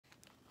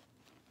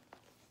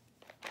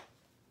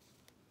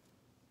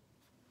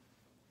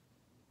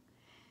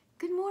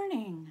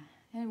morning,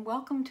 and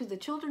welcome to the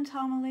Children's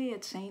Homily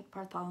at St.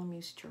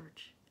 Bartholomew's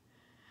Church.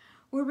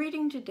 We're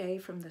reading today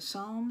from the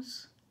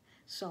Psalms,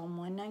 Psalm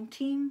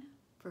 119,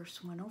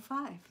 verse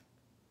 105.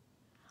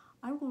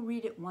 I will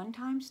read it one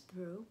time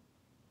through,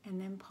 and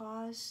then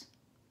pause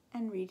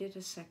and read it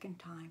a second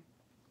time.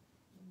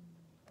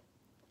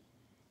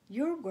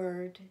 Your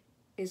word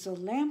is a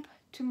lamp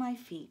to my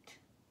feet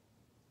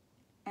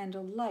and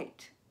a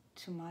light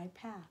to my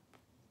path.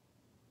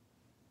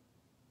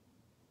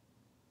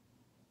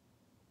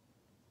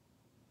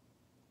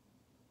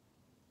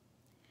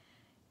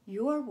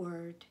 Your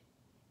word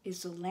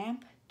is a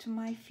lamp to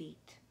my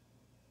feet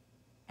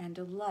and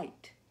a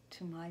light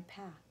to my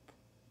path.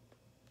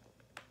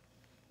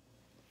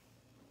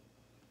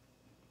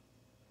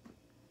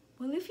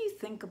 Well, if you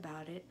think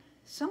about it,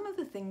 some of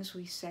the things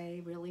we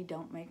say really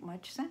don't make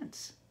much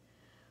sense.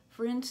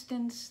 For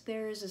instance,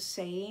 there is a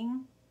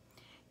saying,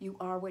 you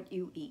are what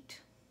you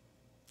eat.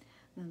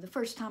 Now, the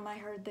first time I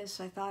heard this,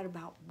 I thought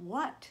about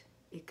what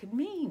it could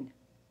mean.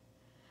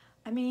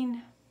 I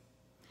mean,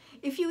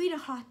 if you eat a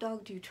hot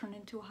dog, do you turn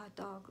into a hot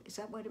dog? Is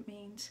that what it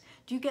means?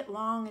 Do you get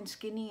long and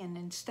skinny and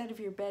instead of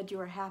your bed, you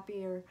are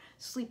happier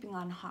sleeping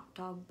on a hot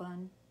dog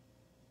bun?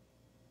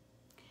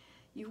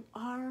 You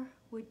are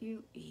what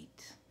you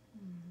eat.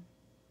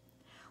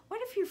 What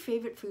if your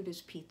favorite food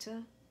is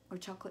pizza or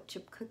chocolate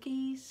chip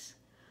cookies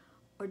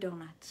or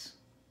donuts?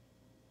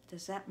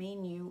 Does that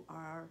mean you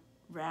are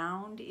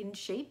round in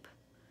shape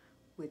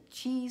with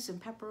cheese and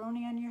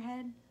pepperoni on your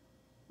head?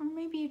 Or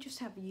maybe you just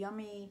have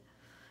yummy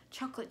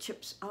chocolate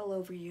chips all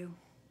over you.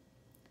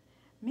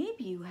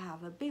 Maybe you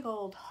have a big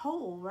old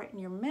hole right in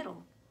your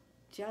middle,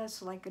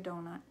 just like a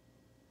donut.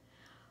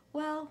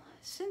 Well,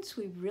 since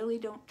we really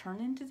don't turn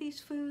into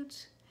these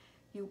foods,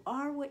 you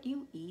are what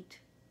you eat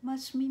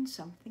must mean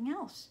something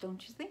else,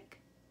 don't you think?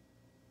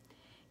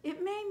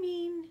 It may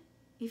mean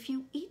if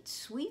you eat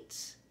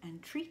sweets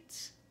and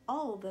treats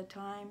all the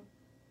time,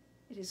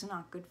 it is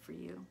not good for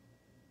you.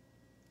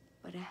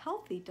 But a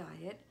healthy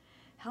diet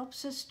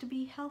helps us to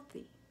be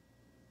healthy,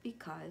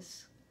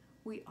 because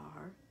we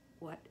are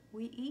what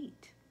we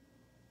eat.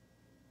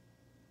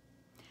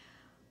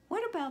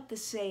 What about the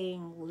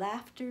saying,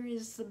 laughter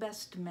is the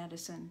best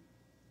medicine?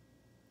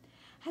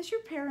 Has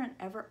your parent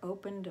ever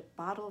opened a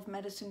bottle of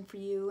medicine for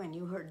you and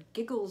you heard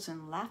giggles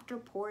and laughter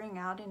pouring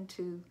out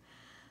into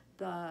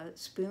the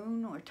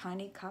spoon or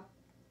tiny cup?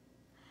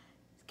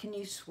 Can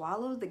you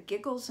swallow the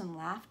giggles and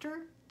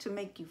laughter to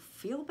make you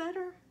feel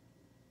better?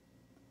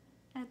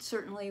 That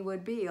certainly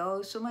would be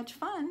oh so much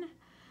fun.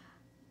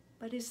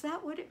 But is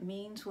that what it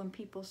means when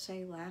people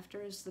say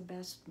laughter is the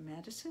best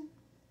medicine?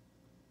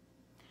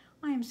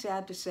 I am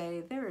sad to say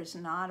there is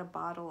not a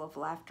bottle of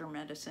laughter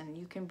medicine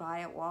you can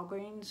buy at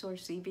Walgreens or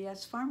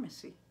CVS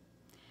Pharmacy.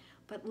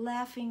 But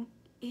laughing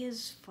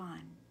is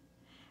fun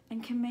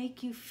and can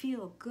make you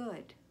feel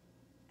good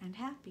and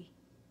happy.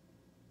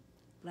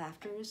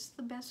 Laughter is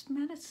the best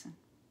medicine.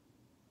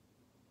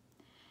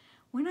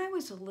 When I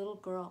was a little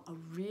girl, a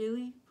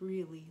really,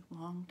 really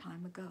long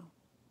time ago,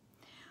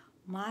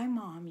 my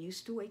mom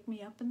used to wake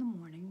me up in the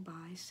morning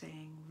by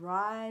saying,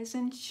 "Rise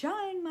and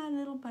shine, my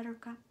little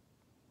buttercup."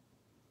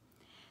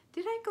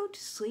 Did I go to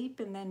sleep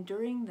and then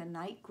during the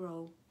night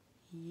grow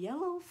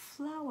yellow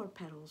flower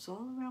petals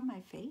all around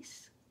my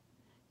face?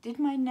 Did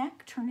my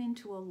neck turn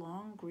into a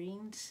long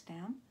green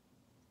stem?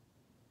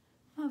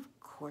 Of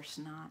course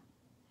not.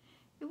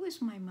 It was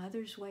my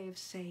mother's way of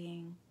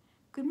saying,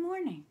 "Good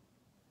morning.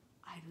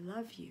 I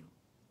love you.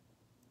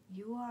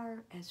 You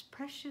are as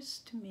precious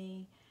to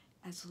me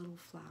as little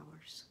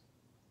flowers."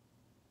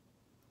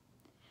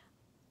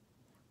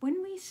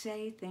 When we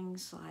say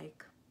things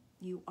like,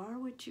 you are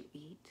what you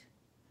eat,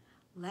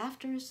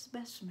 laughter is the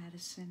best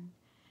medicine,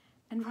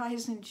 and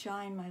rise and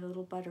shine, my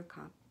little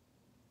buttercup,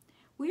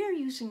 we are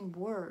using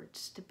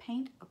words to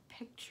paint a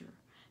picture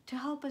to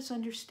help us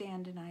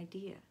understand an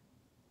idea.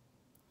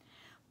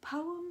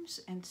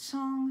 Poems and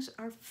songs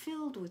are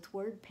filled with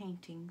word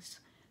paintings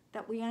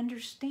that we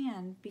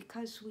understand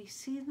because we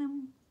see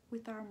them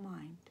with our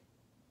mind.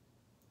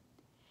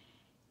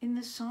 In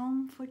the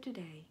psalm for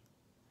today,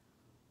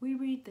 we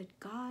read that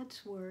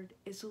God's word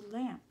is a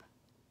lamp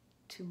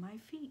to my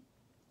feet.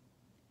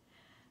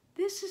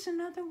 This is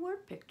another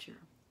word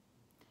picture.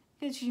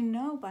 As you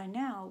know by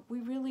now, we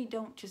really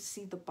don't just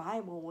see the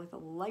Bible with a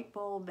light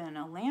bulb and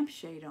a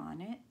lampshade on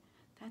it.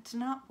 That's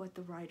not what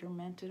the writer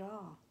meant at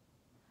all.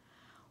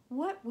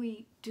 What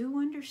we do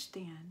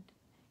understand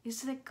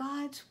is that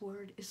God's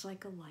word is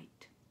like a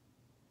light,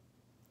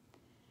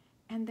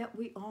 and that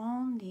we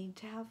all need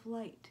to have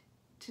light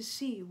to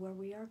see where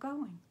we are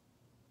going.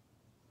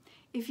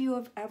 If you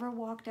have ever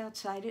walked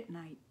outside at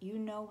night, you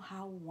know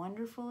how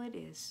wonderful it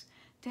is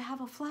to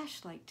have a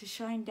flashlight to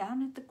shine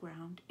down at the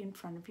ground in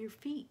front of your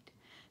feet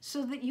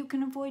so that you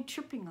can avoid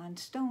tripping on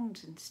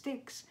stones and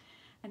sticks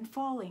and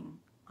falling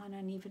on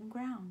uneven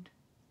ground.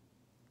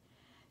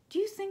 Do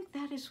you think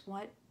that is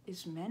what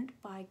is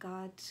meant by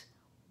God's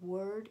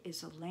word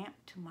is a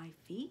lamp to my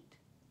feet?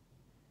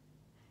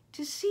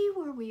 To see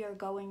where we are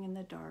going in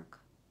the dark,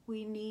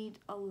 we need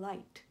a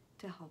light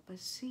to help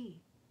us see.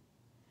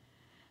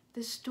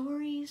 The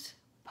stories,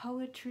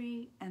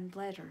 poetry, and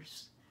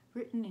letters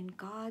written in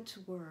God's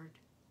Word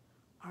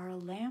are a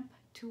lamp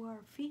to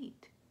our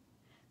feet,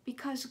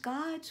 because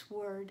God's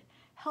Word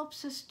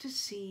helps us to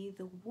see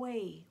the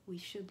way we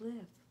should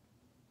live.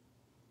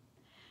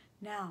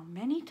 Now,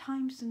 many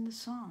times in the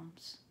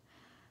Psalms,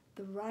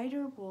 the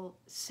writer will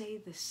say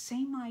the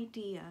same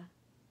idea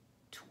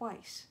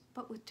twice,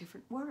 but with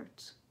different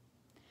words.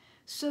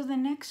 So the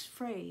next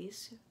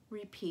phrase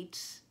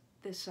repeats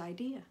this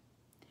idea.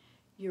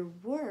 Your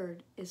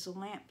word is a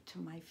lamp to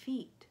my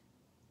feet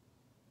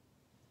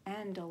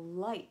and a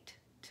light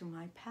to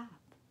my path.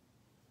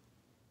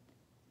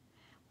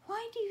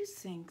 Why do you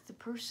think the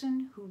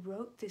person who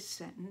wrote this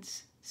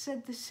sentence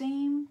said the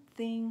same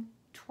thing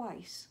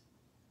twice,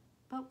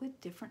 but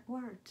with different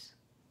words?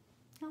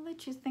 I'll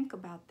let you think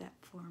about that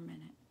for a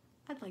minute.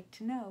 I'd like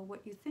to know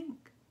what you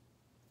think.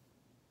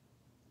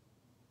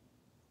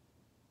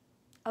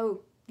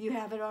 Oh, you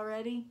have it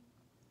already?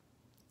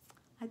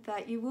 I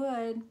thought you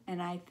would,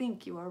 and I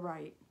think you are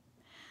right.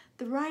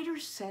 The writer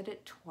said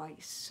it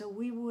twice so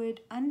we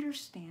would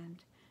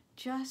understand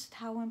just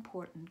how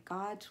important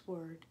God's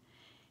Word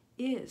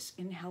is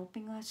in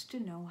helping us to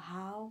know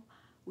how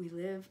we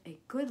live a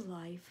good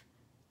life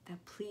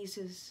that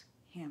pleases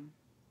Him.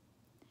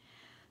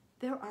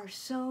 There are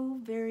so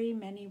very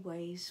many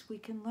ways we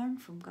can learn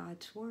from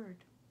God's Word.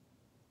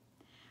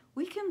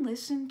 We can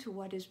listen to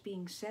what is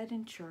being said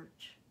in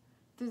church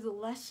through the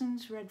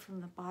lessons read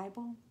from the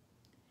Bible.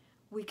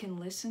 We can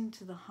listen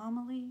to the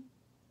homily,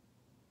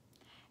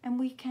 and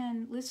we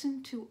can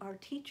listen to our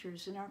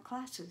teachers in our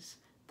classes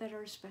that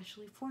are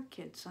especially for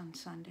kids on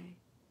Sunday.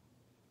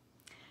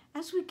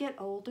 As we get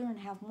older and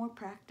have more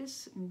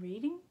practice in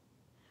reading,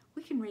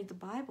 we can read the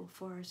Bible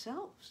for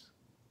ourselves.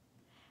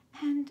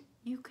 And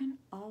you can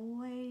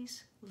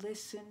always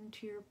listen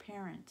to your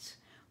parents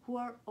who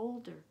are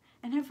older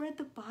and have read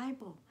the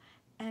Bible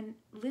and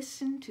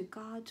listened to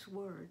God's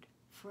Word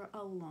for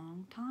a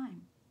long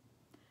time.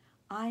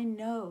 I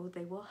know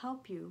they will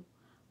help you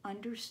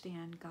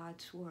understand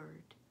God's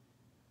Word,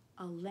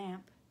 a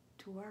lamp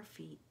to our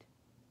feet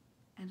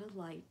and a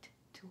light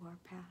to our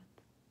path.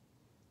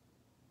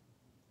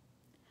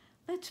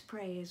 Let's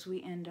pray as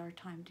we end our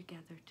time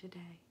together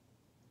today.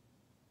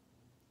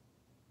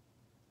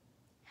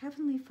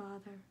 Heavenly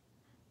Father,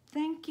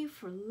 thank you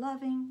for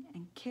loving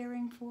and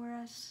caring for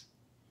us.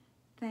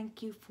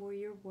 Thank you for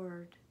your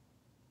word,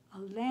 a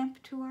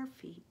lamp to our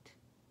feet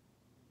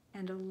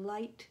and a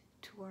light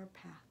to our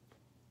path.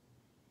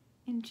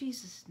 In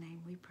Jesus'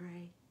 name we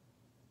pray.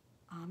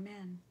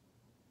 Amen.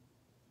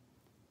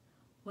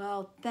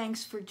 Well,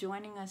 thanks for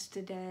joining us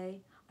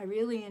today. I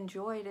really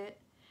enjoyed it.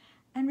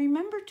 And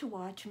remember to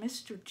watch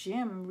Mr.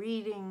 Jim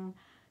reading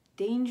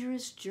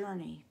Dangerous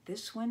Journey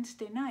this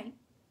Wednesday night,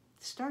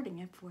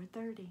 starting at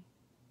 4:30.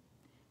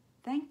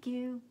 Thank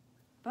you.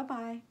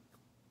 Bye-bye.